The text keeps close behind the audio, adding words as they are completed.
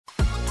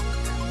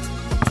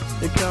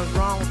Here comes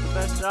Ron with the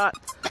best shot.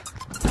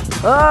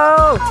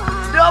 Oh!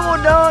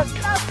 Double dunk!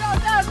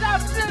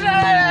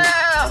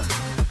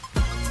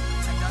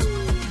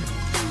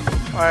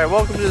 Alright,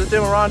 welcome to the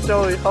Tim and Ron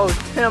Show. We host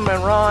Tim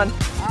and Ron.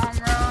 I'm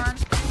Ron.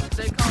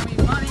 They call me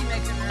Money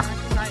Making Ron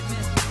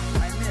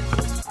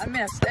because I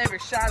missed every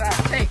shot I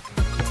take.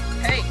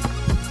 Hey,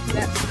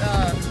 that's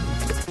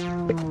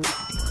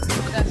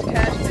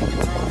Cash Making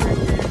Ron right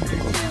there.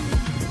 Tim.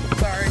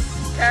 Sorry,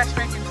 Cash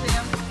Making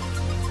Tim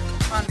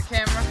on the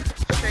camera.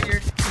 Show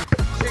your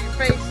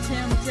face,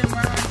 Tim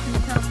Ron.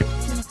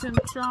 Tim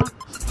Sean.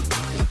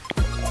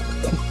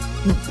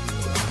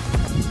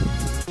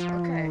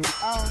 Okay.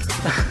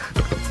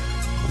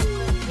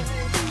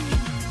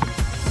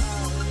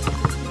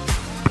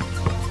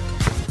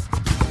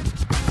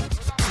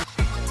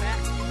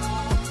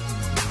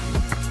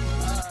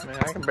 Man,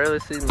 I can barely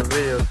see in the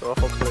video, so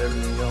hopefully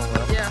everything's going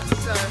well. Yeah,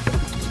 so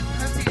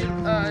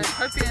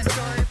hope you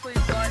enjoy.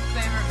 Please like,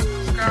 favorite,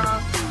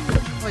 subscribe.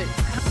 Wait.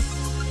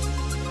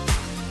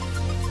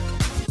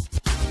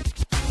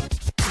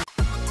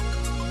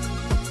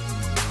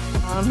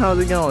 Ron, how's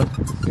it going?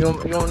 You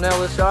gonna nail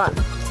this shot?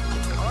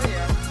 Oh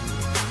yeah.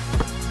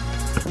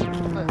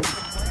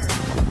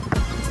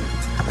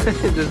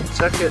 Just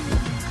chuck it.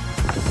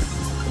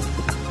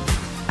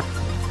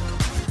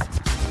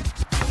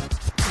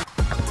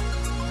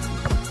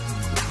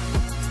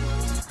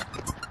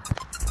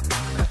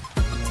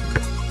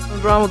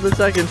 What's wrong with the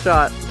second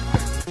shot?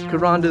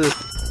 Could Ron do this?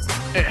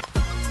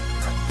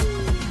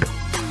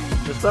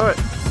 Just throw it.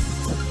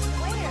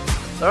 Where?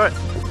 Throw it.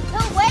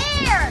 No,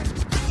 where?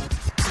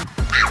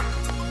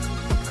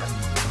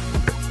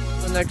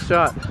 The next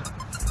shot.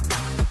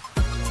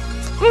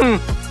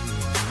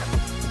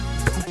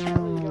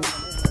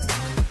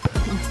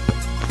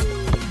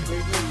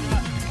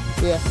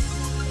 Yeah.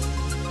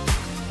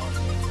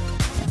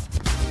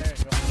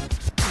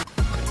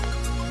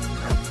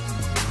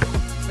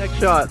 Next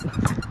shot.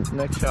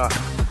 Next shot.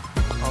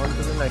 On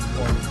to the next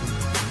one.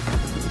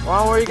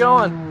 Ron, where are you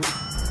going?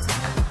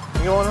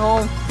 You going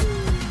home?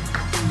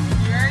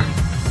 You ready?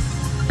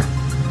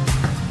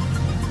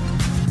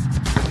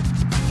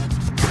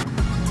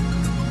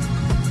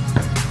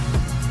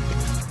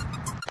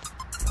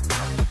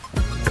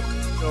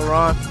 Go,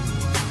 Ron.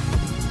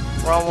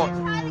 Ron, what?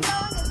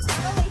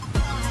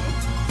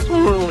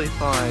 Really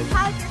fine.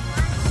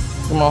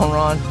 Come on,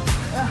 Ron.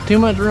 Too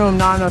much room,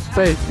 not enough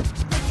space.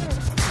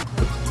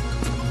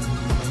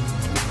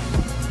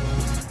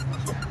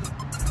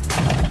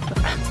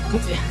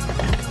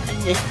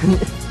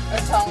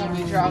 That's how I'm gonna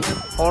be driving.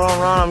 Hold on,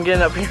 Ron. I'm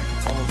getting up here.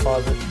 I'm gonna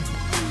pause it.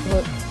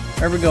 Look.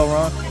 There we go,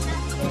 Ron.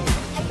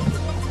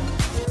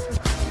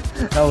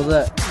 How was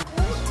that?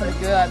 That's pretty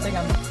good. I think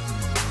I'm.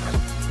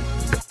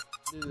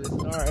 Do this.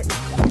 All right.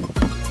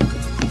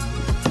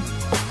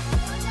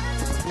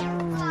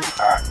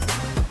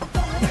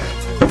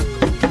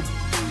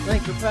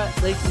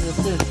 Thanks for the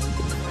assist.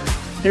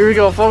 Here we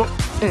go, folks.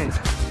 Hey.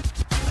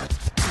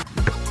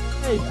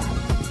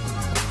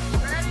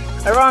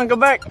 Hey, Ron, go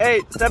back.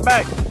 Hey, step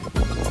back.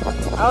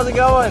 How's it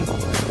going?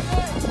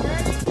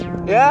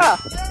 Yeah.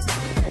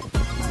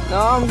 No,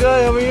 I'm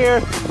good over here.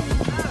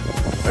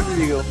 Where did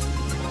you go?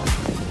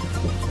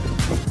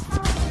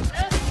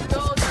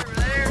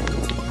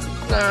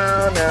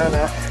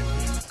 No.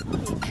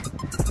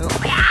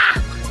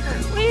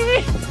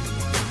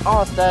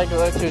 Oh, static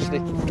electricity.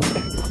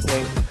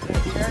 Wait.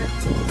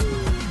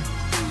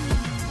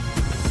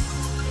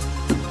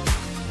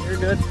 You're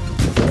good.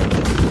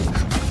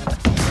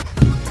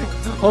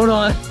 Hold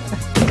on.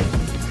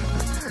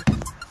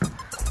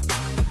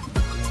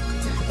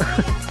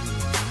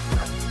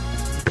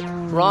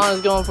 Ron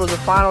is going for the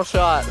final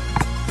shot.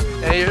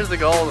 And here's the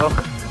goal though.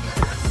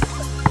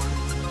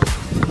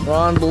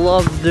 Ron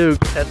loves Duke.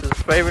 That's his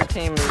favorite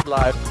team in his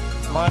life.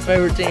 My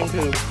favorite team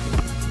too.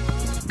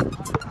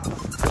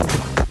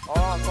 Hold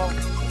on,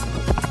 folks.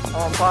 I'm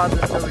gonna pause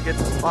it until we get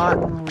the spot.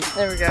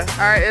 There we go.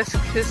 Alright, it's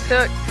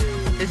hooked.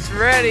 It's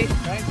ready.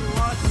 Thanks for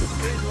watching.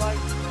 Please like,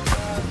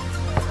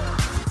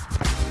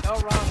 tell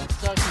Ron it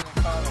sucks in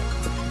the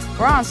comments.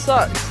 Ron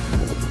sucks.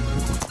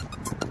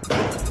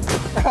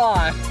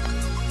 Ron.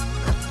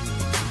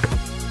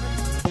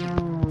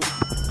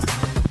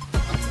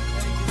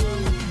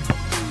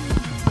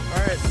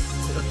 Alright.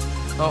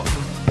 Oh.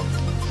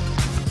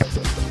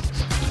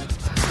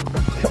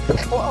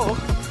 Whoa.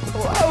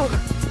 Whoa.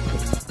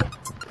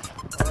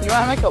 You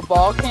want to make a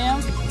ball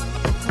cam?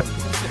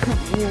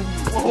 Hurry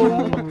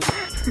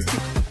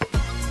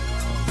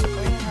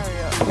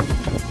up.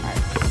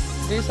 Alright.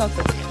 Do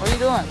something. What are you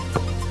doing?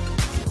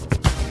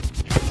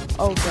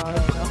 Oh god,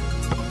 No.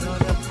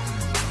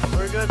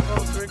 We're good,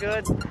 folks. We're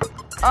good. No,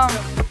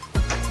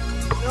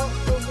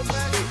 go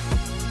back.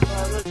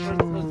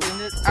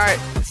 Alright,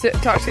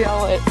 talk to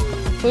y'all later.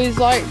 Please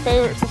like,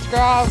 favorite,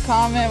 subscribe,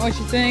 comment what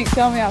you think,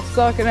 tell me I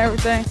suck and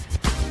everything.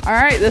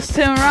 Alright, this is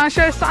Tim and Ron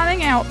Show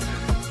signing out.